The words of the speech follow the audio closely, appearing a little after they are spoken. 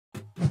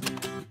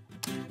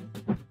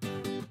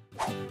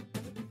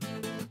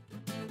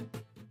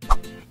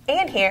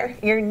And here,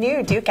 your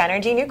new Duke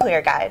Energy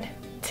Nuclear Guide.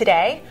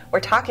 Today, we're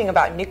talking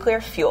about nuclear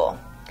fuel.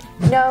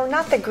 No,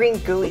 not the green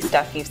gooey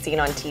stuff you've seen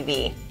on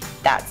TV.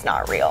 That's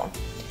not real.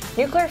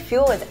 Nuclear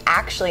fuel is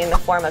actually in the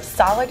form of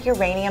solid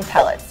uranium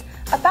pellets,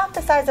 about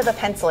the size of a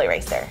pencil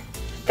eraser.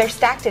 They're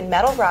stacked in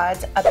metal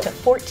rods up to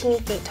 14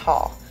 feet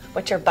tall,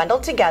 which are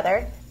bundled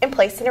together and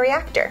placed in a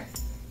reactor.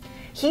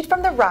 Heat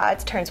from the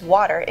rods turns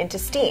water into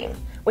steam,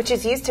 which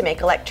is used to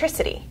make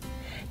electricity.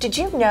 Did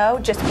you know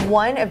just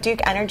one of Duke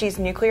Energy's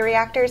nuclear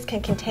reactors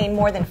can contain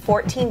more than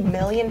 14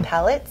 million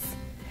pellets?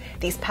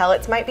 These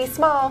pellets might be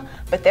small,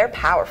 but they're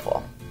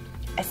powerful.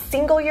 A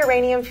single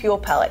uranium fuel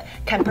pellet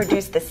can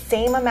produce the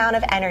same amount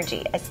of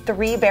energy as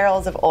 3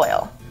 barrels of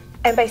oil.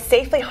 And by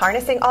safely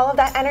harnessing all of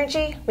that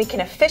energy, we can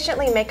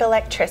efficiently make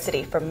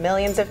electricity for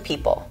millions of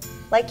people,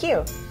 like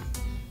you.